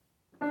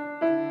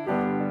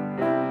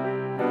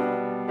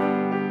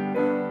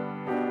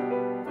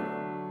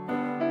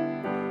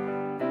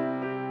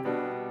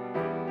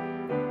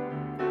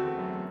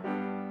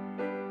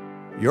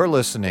You're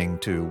listening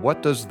to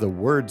What Does the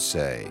Word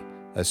Say?,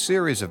 a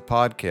series of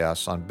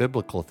podcasts on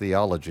biblical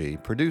theology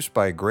produced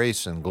by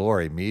Grace and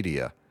Glory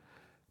Media.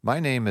 My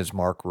name is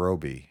Mark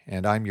Roby,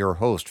 and I'm your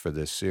host for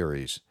this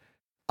series.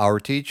 Our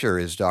teacher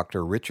is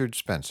Dr. Richard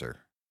Spencer.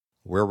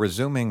 We're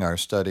resuming our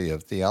study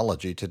of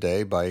theology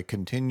today by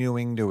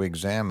continuing to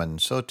examine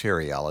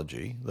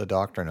soteriology, the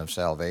doctrine of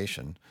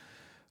salvation.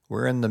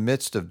 We're in the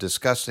midst of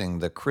discussing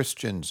the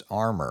Christian's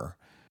armor.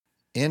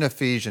 In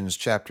Ephesians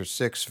chapter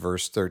 6,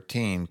 verse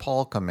 13,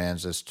 Paul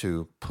commands us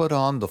to put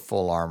on the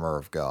full armor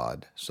of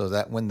God, so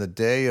that when the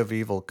day of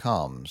evil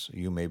comes,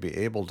 you may be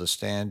able to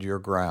stand your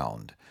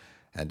ground,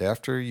 and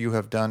after you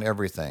have done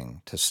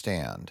everything, to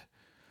stand.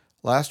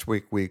 Last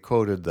week we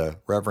quoted the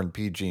Reverend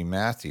P.G.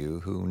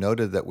 Matthew, who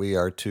noted that we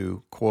are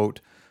to, quote,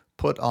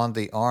 put on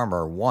the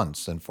armor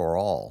once and for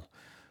all.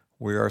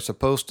 We are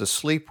supposed to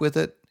sleep with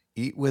it,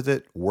 eat with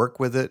it,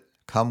 work with it,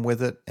 come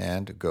with it,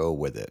 and go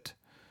with it.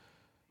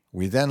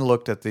 We then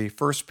looked at the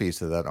first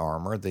piece of that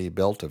armor, the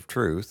belt of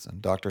truth.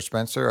 And Dr.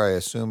 Spencer, I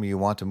assume you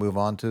want to move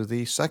on to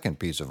the second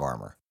piece of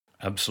armor.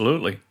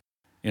 Absolutely.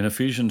 In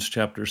Ephesians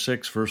chapter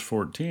 6, verse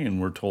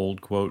 14, we're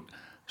told, quote,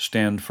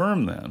 "Stand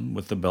firm then,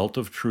 with the belt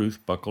of truth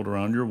buckled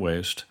around your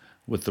waist,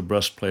 with the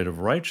breastplate of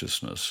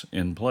righteousness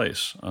in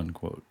place,"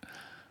 unquote.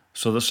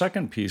 So the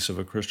second piece of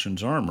a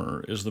Christian's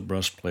armor is the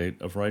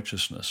breastplate of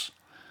righteousness.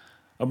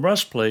 A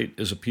breastplate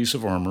is a piece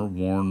of armor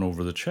worn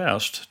over the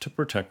chest to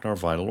protect our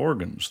vital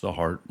organs, the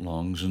heart,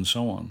 lungs, and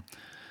so on.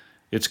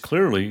 It's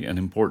clearly an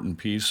important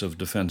piece of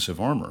defensive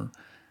armor,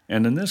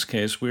 and in this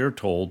case we are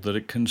told that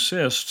it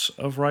consists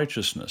of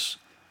righteousness.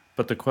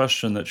 But the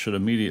question that should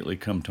immediately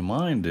come to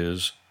mind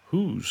is,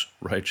 whose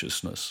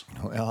righteousness?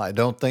 Well, I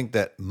don't think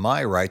that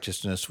my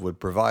righteousness would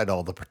provide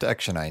all the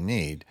protection I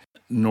need.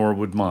 Nor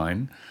would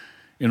mine.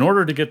 In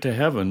order to get to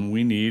heaven,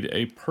 we need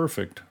a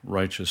perfect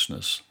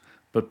righteousness.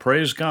 But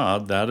praise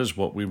God, that is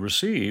what we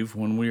receive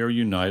when we are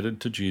united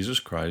to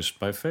Jesus Christ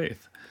by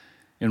faith.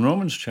 In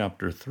Romans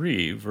chapter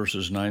 3,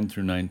 verses 9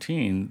 through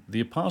 19, the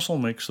apostle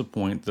makes the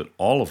point that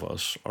all of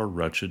us are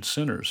wretched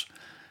sinners.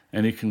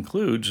 And he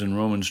concludes in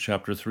Romans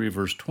chapter 3,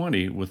 verse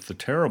 20, with the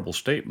terrible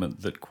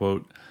statement that,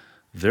 quote,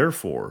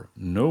 "Therefore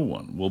no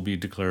one will be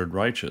declared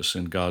righteous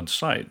in God's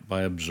sight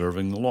by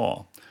observing the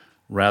law.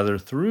 Rather,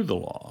 through the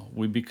law,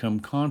 we become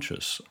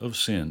conscious of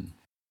sin."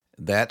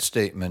 That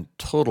statement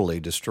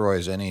totally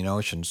destroys any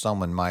notion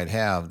someone might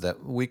have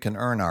that we can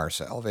earn our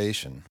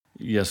salvation.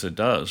 Yes, it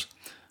does.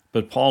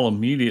 But Paul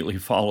immediately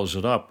follows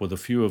it up with a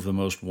few of the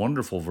most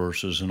wonderful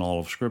verses in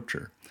all of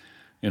Scripture.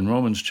 In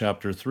Romans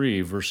chapter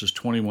 3, verses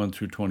 21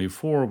 through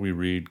 24, we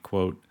read,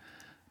 quote,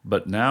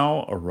 "But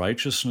now a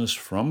righteousness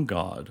from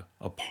God,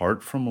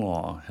 apart from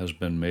law, has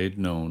been made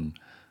known,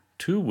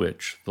 to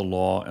which the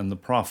law and the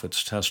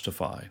prophets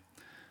testify.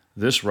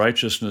 This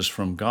righteousness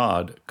from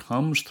God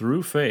comes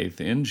through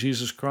faith in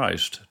Jesus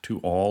Christ to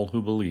all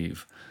who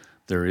believe.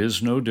 There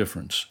is no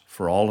difference,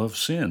 for all have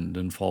sinned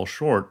and fall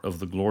short of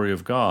the glory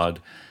of God,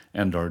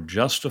 and are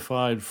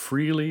justified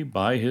freely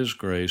by His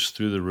grace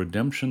through the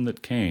redemption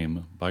that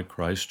came by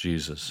Christ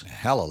Jesus."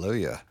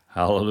 Hallelujah.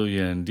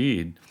 Hallelujah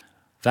indeed.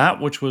 That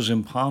which was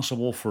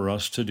impossible for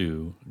us to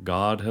do,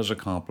 God has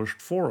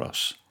accomplished for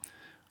us.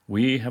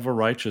 We have a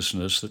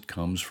righteousness that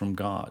comes from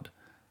God.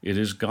 It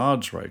is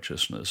God's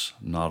righteousness,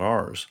 not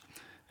ours.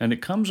 And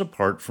it comes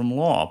apart from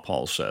law,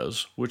 Paul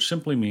says, which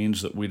simply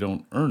means that we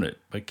don't earn it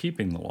by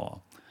keeping the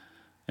law.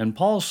 And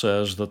Paul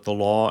says that the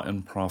law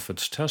and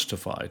prophets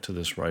testify to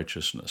this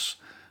righteousness.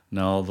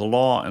 Now, the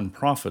law and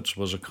prophets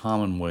was a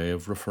common way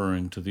of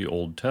referring to the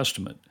Old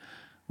Testament,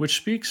 which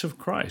speaks of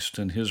Christ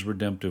and His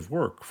redemptive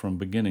work from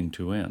beginning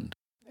to end.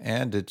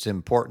 And it's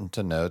important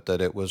to note that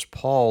it was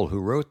Paul who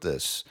wrote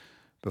this.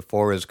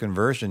 Before his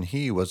conversion,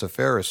 he was a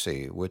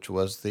Pharisee, which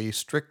was the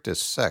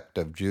strictest sect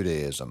of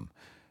Judaism.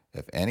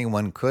 If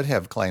anyone could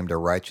have claimed a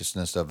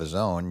righteousness of his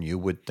own, you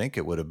would think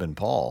it would have been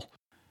Paul.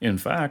 In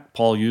fact,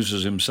 Paul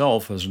uses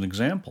himself as an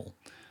example.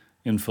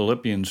 In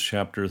Philippians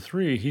chapter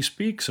 3, he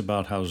speaks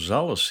about how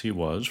zealous he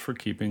was for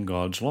keeping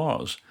God's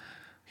laws.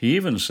 He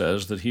even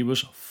says that he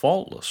was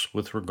faultless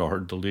with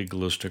regard to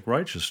legalistic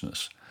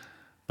righteousness.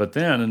 But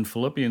then in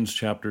Philippians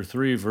chapter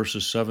 3,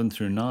 verses 7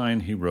 through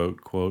 9, he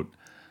wrote, quote,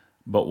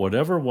 "But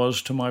whatever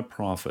was to my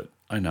profit,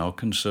 I now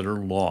consider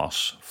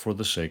loss for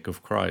the sake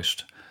of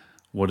Christ.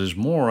 What is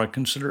more, I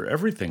consider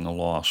everything a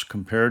loss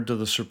compared to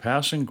the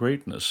surpassing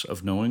greatness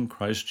of knowing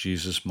Christ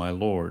Jesus my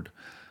Lord,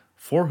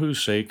 for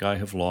whose sake I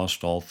have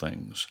lost all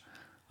things.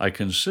 I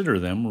consider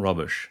them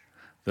rubbish,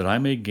 that I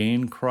may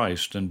gain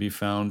Christ and be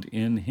found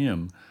in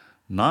Him,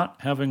 not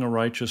having a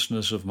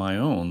righteousness of my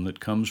own that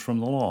comes from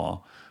the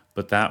law,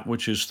 but that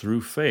which is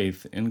through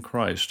faith in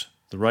Christ,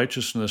 the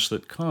righteousness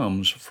that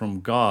comes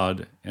from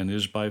God and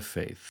is by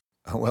faith."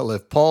 Well,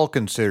 if Paul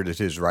considered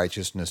his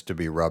righteousness to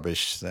be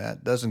rubbish,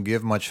 that doesn't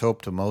give much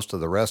hope to most of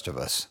the rest of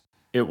us.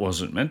 It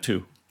wasn't meant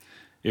to.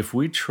 If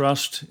we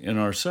trust in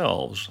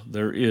ourselves,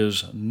 there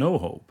is no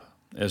hope.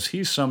 As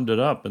he summed it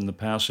up in the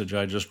passage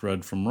I just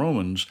read from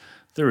Romans,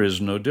 there is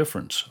no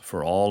difference,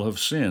 for all have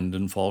sinned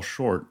and fall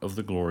short of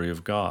the glory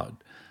of God.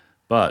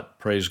 But,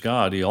 praise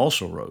God, he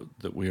also wrote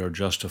that we are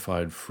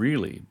justified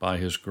freely by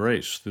his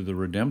grace through the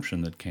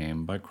redemption that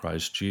came by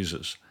Christ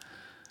Jesus.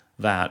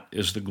 That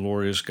is the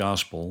glorious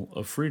gospel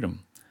of freedom.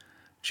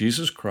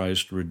 Jesus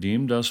Christ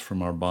redeemed us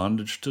from our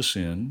bondage to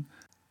sin,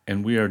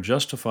 and we are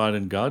justified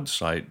in God's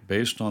sight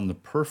based on the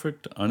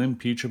perfect,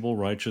 unimpeachable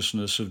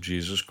righteousness of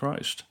Jesus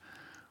Christ.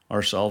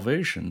 Our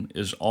salvation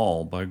is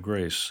all by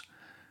grace.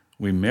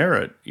 We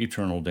merit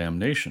eternal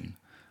damnation,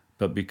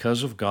 but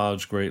because of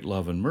God's great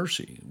love and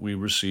mercy, we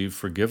receive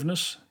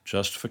forgiveness,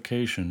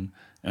 justification,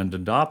 and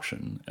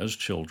adoption as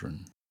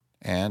children.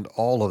 And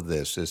all of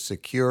this is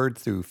secured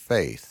through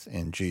faith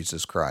in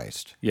Jesus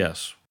Christ.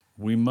 Yes,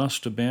 we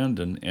must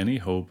abandon any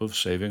hope of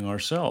saving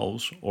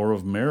ourselves or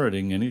of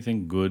meriting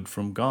anything good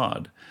from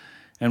God,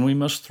 and we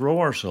must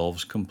throw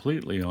ourselves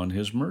completely on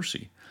his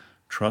mercy,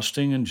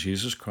 trusting in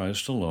Jesus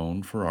Christ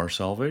alone for our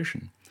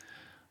salvation.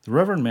 The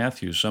Reverend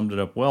Matthew summed it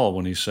up well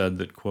when he said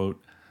that,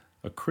 quote,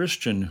 "A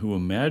Christian who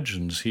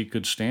imagines he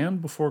could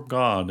stand before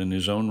God in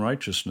his own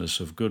righteousness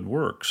of good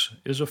works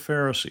is a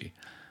Pharisee.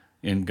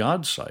 In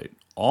God's sight,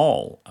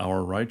 all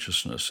our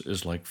righteousness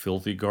is like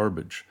filthy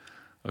garbage.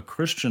 A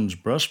Christian's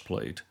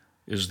breastplate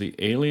is the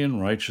alien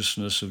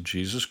righteousness of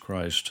Jesus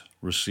Christ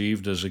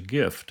received as a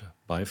gift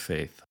by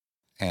faith."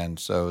 And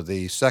so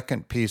the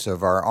second piece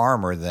of our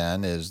armor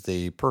then is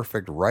the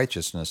perfect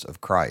righteousness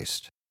of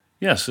Christ.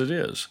 Yes, it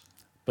is.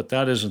 But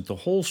that isn't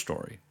the whole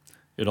story.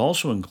 It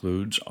also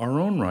includes our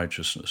own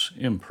righteousness,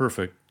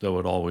 imperfect though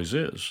it always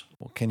is.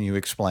 Well, can you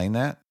explain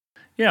that?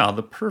 Yeah,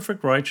 the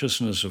perfect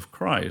righteousness of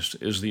Christ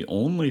is the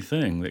only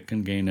thing that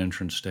can gain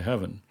entrance to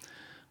heaven.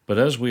 But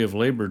as we have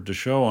labored to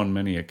show on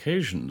many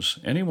occasions,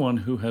 anyone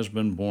who has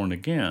been born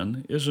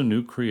again is a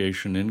new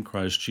creation in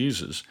Christ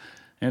Jesus,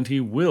 and he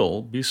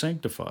will be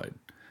sanctified.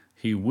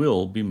 He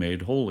will be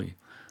made holy.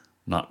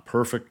 Not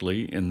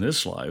perfectly in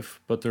this life,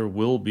 but there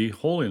will be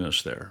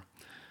holiness there.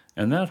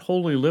 And that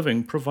holy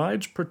living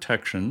provides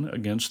protection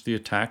against the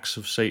attacks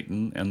of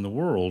Satan and the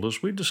world,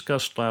 as we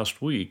discussed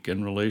last week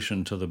in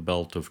relation to the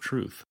belt of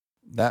truth.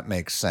 That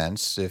makes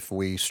sense. If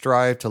we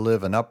strive to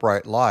live an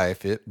upright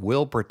life, it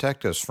will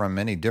protect us from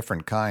many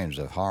different kinds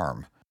of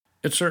harm.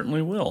 It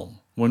certainly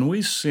will. When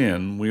we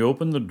sin, we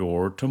open the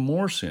door to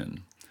more sin.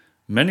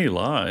 Many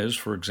lies,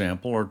 for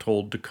example, are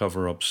told to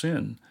cover up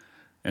sin,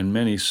 and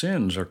many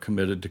sins are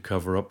committed to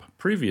cover up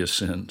previous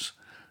sins.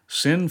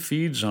 Sin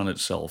feeds on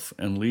itself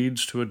and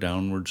leads to a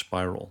downward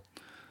spiral.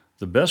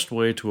 The best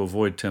way to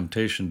avoid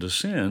temptation to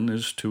sin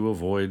is to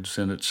avoid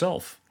sin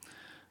itself.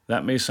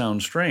 That may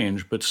sound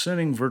strange, but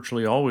sinning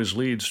virtually always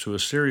leads to a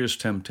serious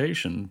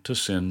temptation to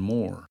sin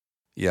more.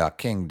 Yeah,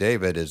 King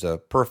David is a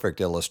perfect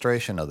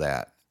illustration of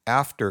that.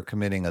 After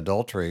committing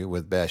adultery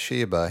with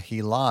Bathsheba,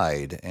 he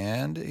lied,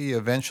 and he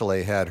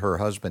eventually had her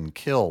husband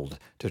killed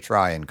to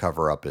try and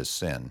cover up his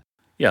sin.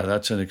 Yeah,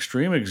 that's an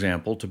extreme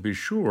example to be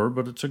sure,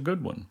 but it's a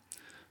good one.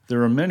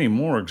 There are many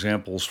more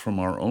examples from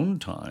our own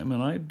time,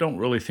 and I don't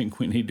really think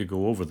we need to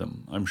go over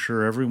them. I'm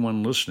sure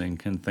everyone listening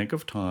can think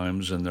of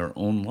times in their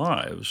own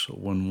lives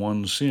when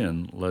one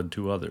sin led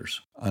to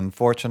others.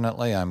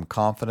 Unfortunately, I'm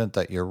confident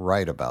that you're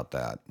right about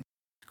that.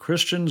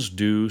 Christians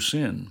do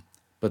sin,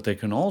 but they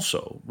can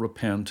also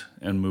repent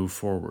and move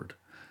forward.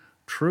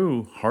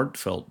 True,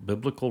 heartfelt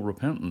biblical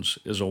repentance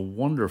is a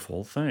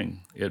wonderful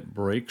thing. It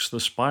breaks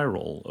the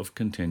spiral of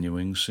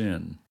continuing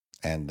sin.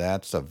 And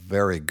that's a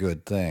very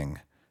good thing.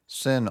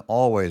 Sin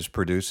always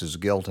produces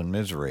guilt and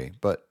misery,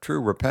 but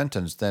true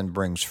repentance then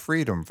brings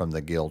freedom from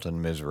the guilt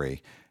and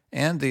misery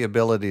and the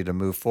ability to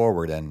move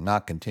forward and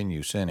not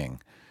continue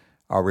sinning.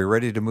 Are we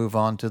ready to move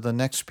on to the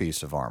next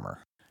piece of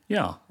armor?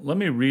 Yeah, let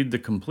me read the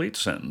complete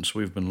sentence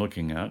we've been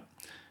looking at.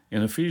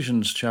 In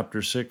Ephesians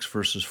chapter 6,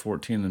 verses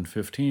 14 and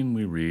 15,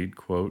 we read,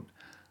 quote,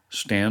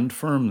 "Stand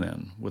firm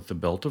then, with the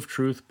belt of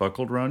truth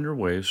buckled round your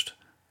waist,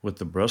 with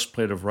the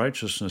breastplate of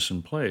righteousness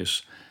in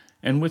place,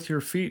 and with your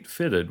feet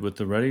fitted with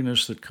the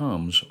readiness that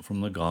comes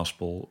from the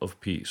gospel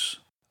of peace."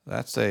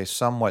 That's a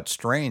somewhat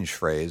strange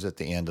phrase at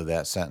the end of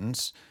that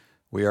sentence.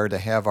 We are to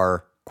have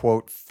our,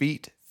 quote,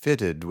 feet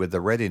fitted with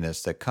the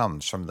readiness that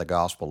comes from the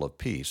gospel of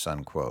peace,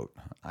 unquote.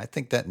 I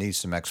think that needs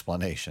some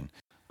explanation.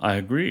 I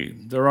agree.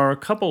 There are a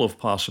couple of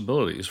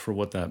possibilities for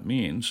what that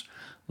means.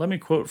 Let me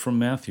quote from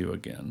Matthew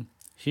again.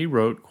 He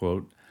wrote,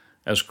 quote,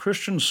 "As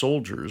Christian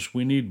soldiers,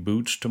 we need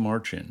boots to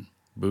march in,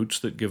 boots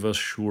that give us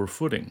sure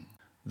footing,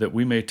 that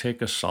we may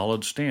take a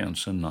solid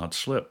stance and not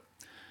slip.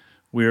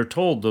 We are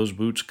told those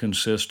boots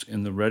consist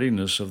in the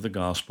readiness of the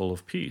gospel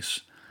of peace.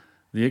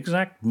 The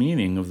exact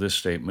meaning of this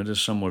statement is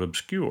somewhat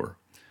obscure.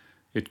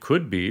 It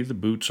could be the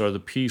boots are the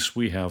peace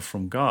we have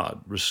from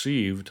God,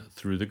 received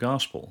through the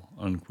gospel,"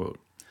 unquote.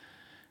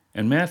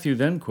 And Matthew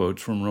then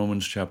quotes from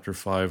Romans chapter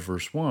 5,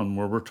 verse 1,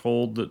 where we're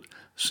told that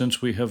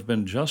since we have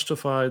been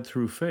justified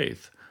through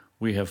faith,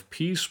 we have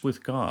peace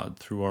with God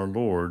through our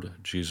Lord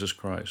Jesus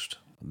Christ.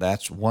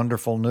 That's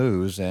wonderful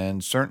news,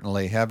 and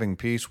certainly having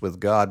peace with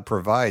God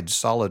provides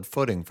solid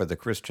footing for the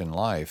Christian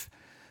life.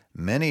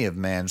 Many of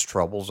man's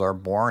troubles are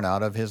born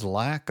out of his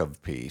lack of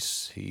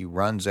peace. He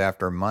runs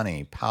after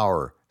money,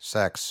 power,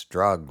 sex,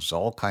 drugs,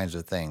 all kinds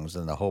of things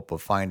in the hope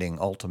of finding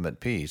ultimate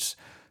peace,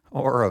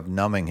 or of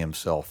numbing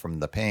himself from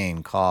the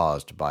pain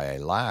caused by a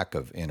lack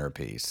of inner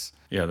peace.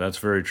 Yeah, that's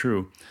very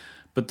true.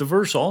 But the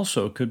verse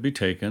also could be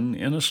taken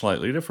in a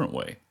slightly different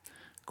way.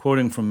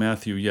 Quoting from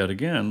Matthew yet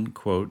again,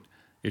 quote,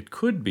 "It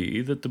could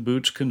be that the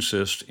boots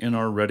consist in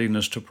our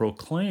readiness to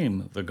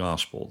proclaim the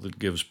gospel that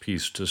gives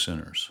peace to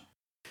sinners."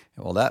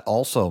 Well, that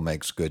also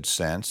makes good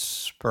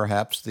sense.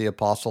 Perhaps the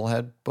apostle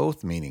had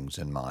both meanings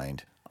in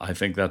mind. I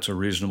think that's a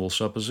reasonable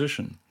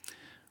supposition.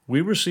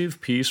 We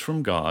receive peace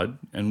from God,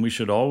 and we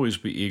should always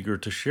be eager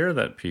to share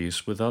that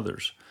peace with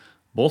others.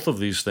 Both of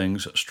these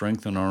things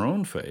strengthen our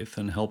own faith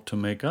and help to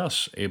make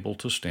us able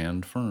to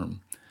stand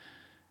firm.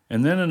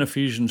 And then in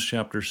Ephesians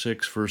chapter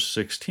 6, verse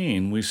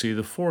 16, we see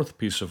the fourth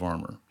piece of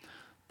armor.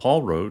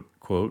 Paul wrote,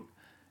 quote,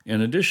 "In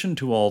addition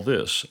to all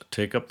this,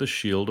 take up the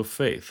shield of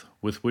faith,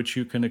 with which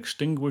you can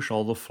extinguish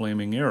all the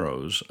flaming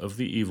arrows of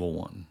the evil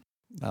one."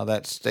 Now,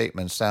 that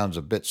statement sounds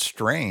a bit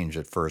strange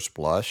at first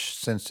blush,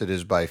 since it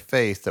is by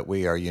faith that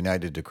we are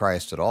united to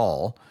Christ at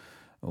all.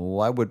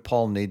 Why would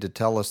Paul need to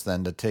tell us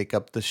then to take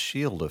up the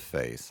shield of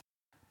faith?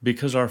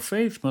 Because our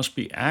faith must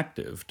be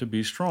active to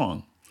be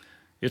strong.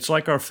 It's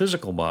like our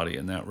physical body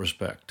in that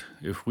respect.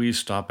 If we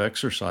stop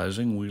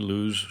exercising, we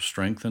lose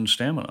strength and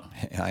stamina.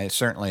 I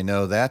certainly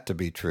know that to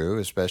be true,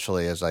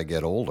 especially as I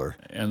get older.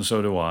 And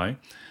so do I.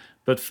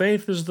 But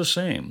faith is the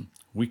same.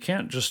 We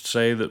can't just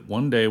say that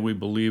one day we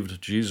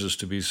believed Jesus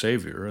to be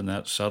Savior and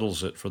that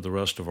settles it for the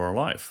rest of our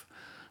life.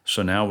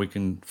 So now we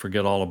can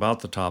forget all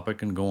about the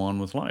topic and go on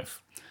with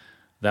life.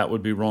 That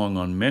would be wrong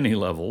on many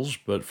levels,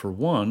 but for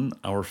one,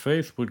 our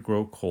faith would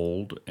grow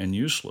cold and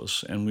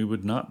useless, and we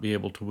would not be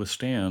able to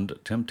withstand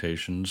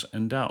temptations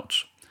and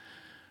doubts.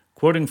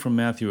 Quoting from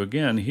Matthew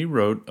again, he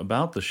wrote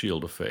about the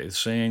shield of faith,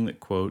 saying that,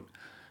 quote,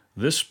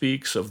 "This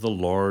speaks of the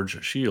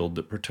large shield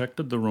that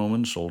protected the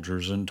Roman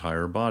soldier's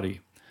entire body.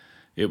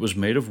 It was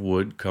made of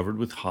wood covered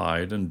with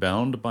hide and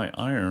bound by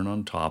iron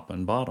on top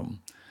and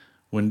bottom.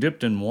 When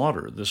dipped in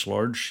water, this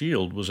large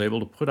shield was able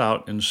to put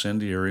out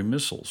incendiary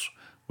missiles,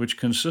 which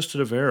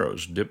consisted of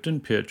arrows dipped in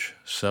pitch,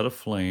 set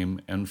aflame,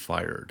 and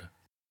fired."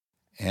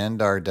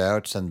 And our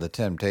doubts and the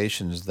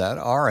temptations that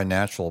are a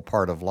natural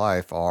part of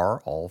life are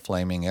all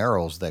flaming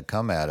arrows that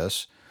come at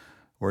us.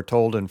 We're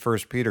told in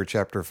 1 Peter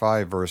chapter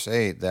 5, verse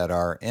 8, that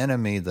our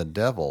enemy, the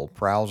devil,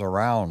 prowls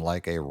around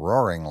like a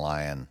roaring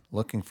lion,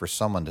 looking for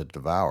someone to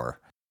devour.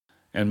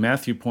 And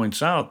Matthew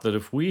points out that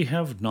if we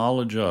have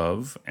knowledge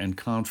of and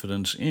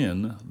confidence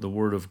in the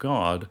Word of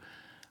God,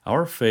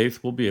 our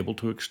faith will be able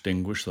to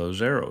extinguish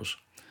those arrows.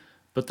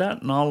 But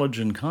that knowledge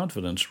and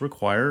confidence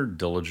require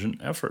diligent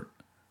effort.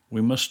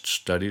 We must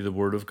study the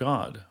Word of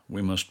God.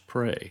 We must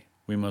pray.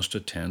 We must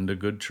attend a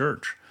good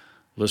church,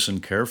 listen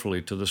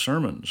carefully to the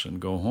sermons, and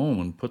go home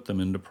and put them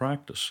into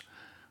practice.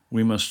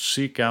 We must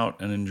seek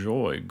out and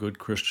enjoy good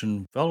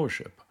Christian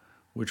fellowship,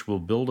 which will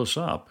build us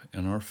up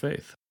in our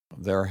faith.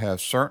 There have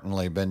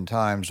certainly been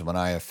times when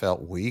I have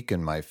felt weak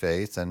in my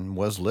faith and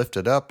was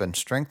lifted up and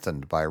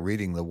strengthened by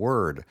reading the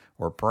Word,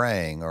 or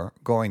praying, or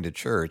going to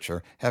church,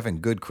 or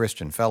having good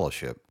Christian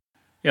fellowship.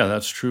 Yeah,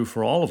 that's true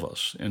for all of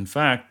us. In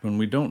fact, when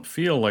we don't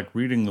feel like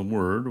reading the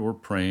Word, or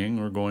praying,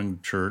 or going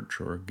to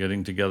church, or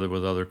getting together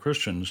with other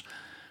Christians,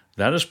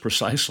 that is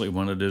precisely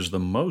when it is the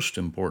most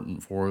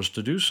important for us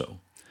to do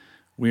so.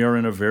 We are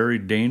in a very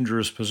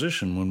dangerous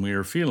position when we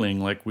are feeling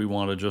like we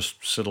want to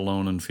just sit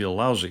alone and feel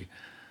lousy.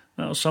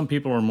 Now, some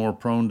people are more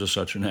prone to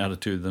such an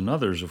attitude than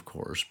others, of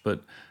course,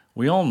 but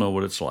we all know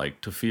what it's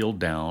like to feel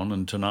down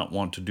and to not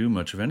want to do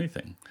much of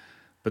anything.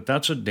 But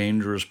that's a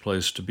dangerous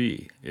place to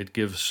be. It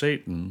gives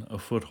Satan a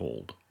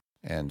foothold.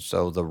 And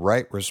so the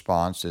right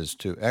response is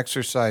to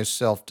exercise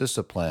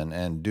self-discipline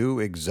and do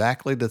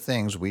exactly the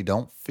things we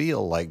don't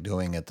feel like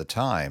doing at the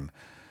time.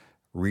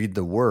 Read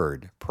the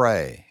Word,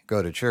 pray,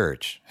 go to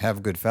church,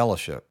 have good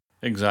fellowship.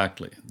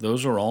 Exactly.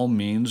 Those are all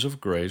means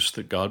of grace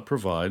that God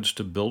provides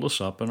to build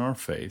us up in our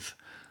faith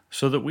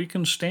so that we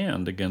can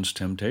stand against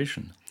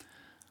temptation.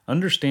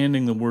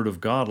 Understanding the Word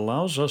of God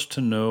allows us to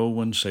know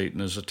when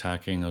Satan is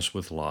attacking us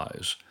with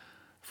lies.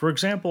 For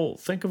example,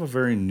 think of a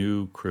very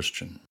new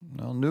Christian.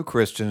 Well, new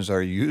Christians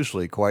are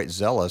usually quite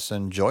zealous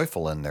and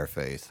joyful in their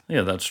faith.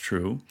 Yeah, that's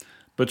true.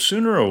 But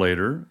sooner or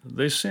later,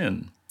 they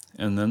sin,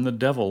 and then the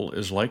devil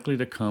is likely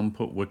to come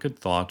put wicked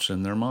thoughts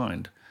in their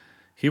mind.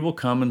 He will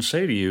come and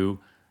say to you,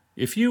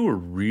 "If you were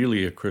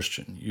really a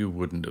Christian, you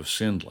wouldn't have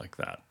sinned like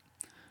that."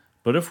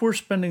 But if we're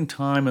spending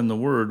time in the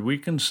Word, we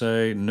can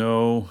say,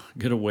 "No,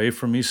 get away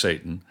from me,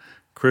 Satan.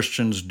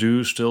 Christians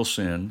do still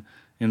sin.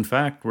 In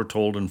fact, we're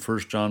told in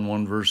 1 John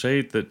 1, verse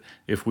 8, that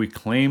if we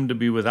claim to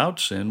be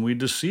without sin, we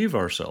deceive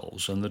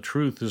ourselves, and the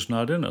truth is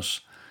not in us.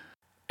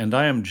 And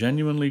I am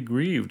genuinely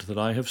grieved that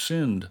I have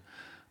sinned.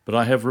 But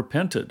I have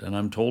repented, and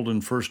I'm told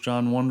in 1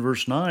 John 1,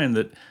 verse 9,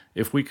 that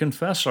if we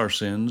confess our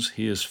sins,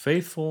 he is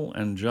faithful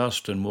and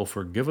just and will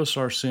forgive us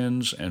our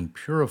sins and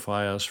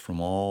purify us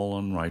from all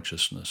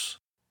unrighteousness."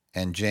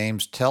 And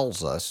James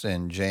tells us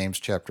in James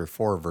chapter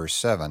 4, verse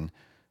 7,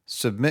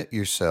 "Submit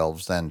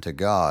yourselves then to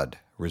God.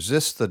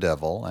 Resist the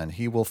devil, and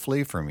he will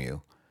flee from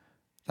you."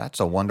 That's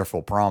a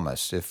wonderful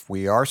promise. If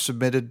we are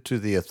submitted to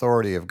the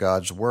authority of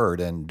God's Word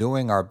and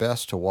doing our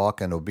best to walk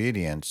in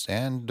obedience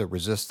and to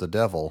resist the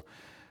devil,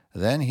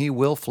 then he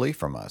will flee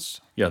from us.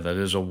 Yeah, that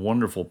is a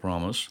wonderful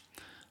promise.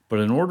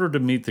 But in order to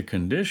meet the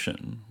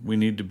condition, we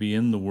need to be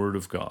in the Word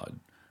of God.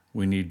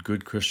 We need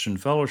good Christian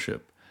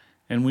fellowship,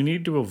 and we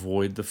need to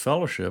avoid the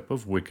fellowship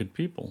of wicked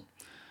people.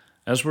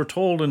 As we're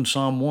told in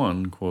Psalm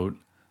 1, quote,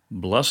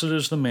 "Blessed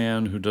is the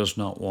man who does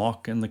not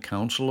walk in the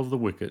counsel of the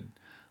wicked,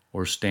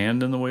 or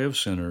stand in the way of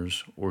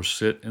sinners, or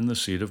sit in the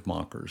seat of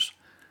mockers.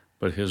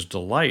 But his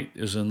delight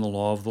is in the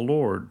law of the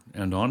Lord,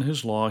 and on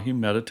his law he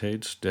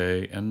meditates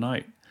day and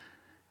night.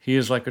 He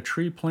is like a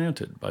tree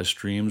planted by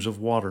streams of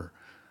water,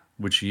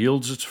 which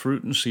yields its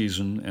fruit in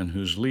season, and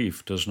whose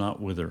leaf does not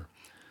wither.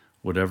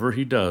 Whatever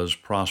he does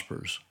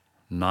prospers.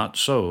 Not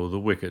so the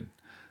wicked.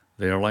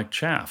 They are like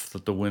chaff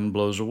that the wind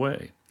blows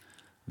away.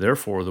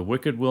 Therefore the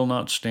wicked will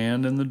not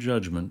stand in the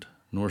judgment,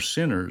 nor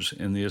sinners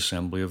in the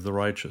assembly of the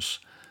righteous.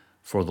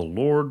 For the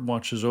Lord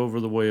watches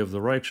over the way of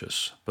the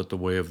righteous, but the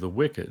way of the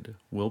wicked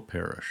will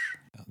perish."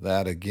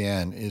 That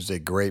again is a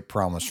great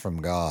promise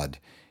from God.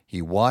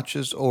 He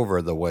watches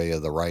over the way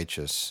of the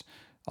righteous,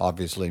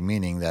 obviously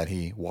meaning that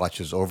he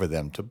watches over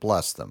them to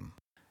bless them.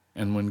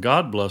 And when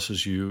God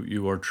blesses you,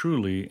 you are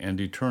truly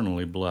and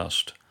eternally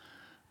blessed.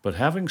 But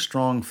having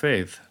strong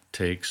faith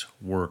takes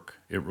work.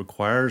 It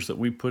requires that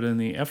we put in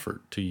the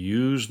effort to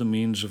use the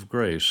means of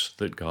grace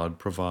that God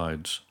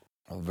provides.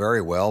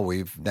 Very well,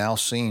 we've now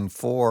seen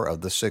 4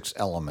 of the 6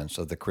 elements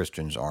of the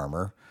Christian's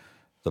armor: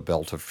 the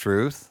belt of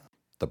truth,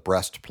 the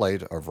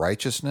breastplate of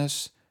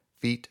righteousness,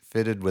 feet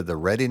fitted with the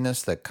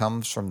readiness that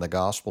comes from the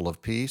gospel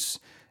of peace,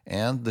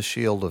 and the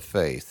shield of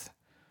faith.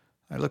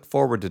 I look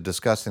forward to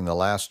discussing the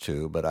last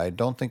 2, but I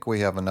don't think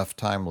we have enough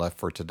time left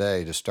for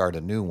today to start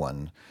a new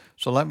one.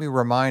 So let me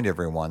remind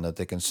everyone that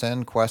they can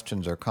send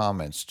questions or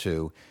comments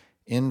to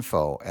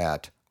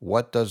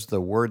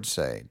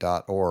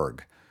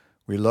info@whatdoesthewordsay.org.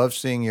 We love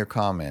seeing your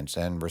comments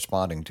and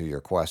responding to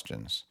your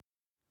questions.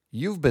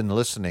 You've been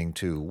listening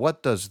to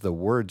What Does the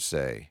Word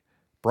Say?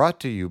 Brought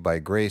to you by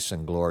Grace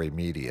and Glory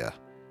Media.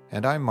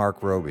 And I'm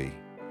Mark Roby.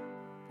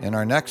 In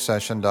our next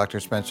session, Dr.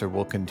 Spencer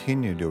will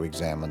continue to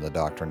examine the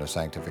doctrine of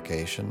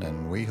sanctification,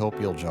 and we hope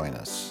you'll join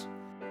us.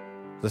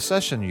 The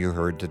session you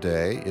heard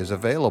today is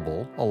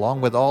available,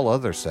 along with all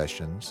other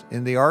sessions,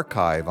 in the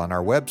archive on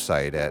our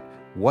website at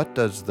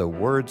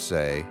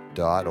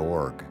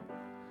whatdoesthewordsay.org.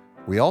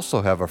 We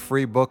also have a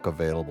free book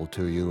available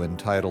to you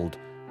entitled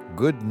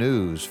Good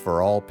News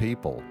for All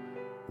People,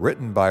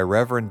 written by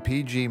Reverend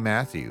P.G.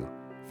 Matthew,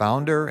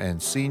 founder and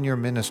senior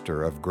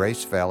minister of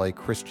Grace Valley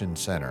Christian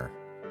Center.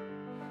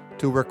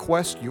 To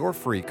request your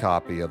free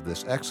copy of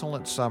this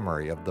excellent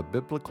summary of the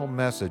biblical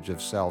message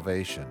of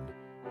salvation,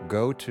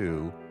 go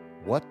to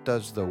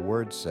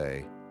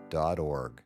whatdoesthewordsay.org.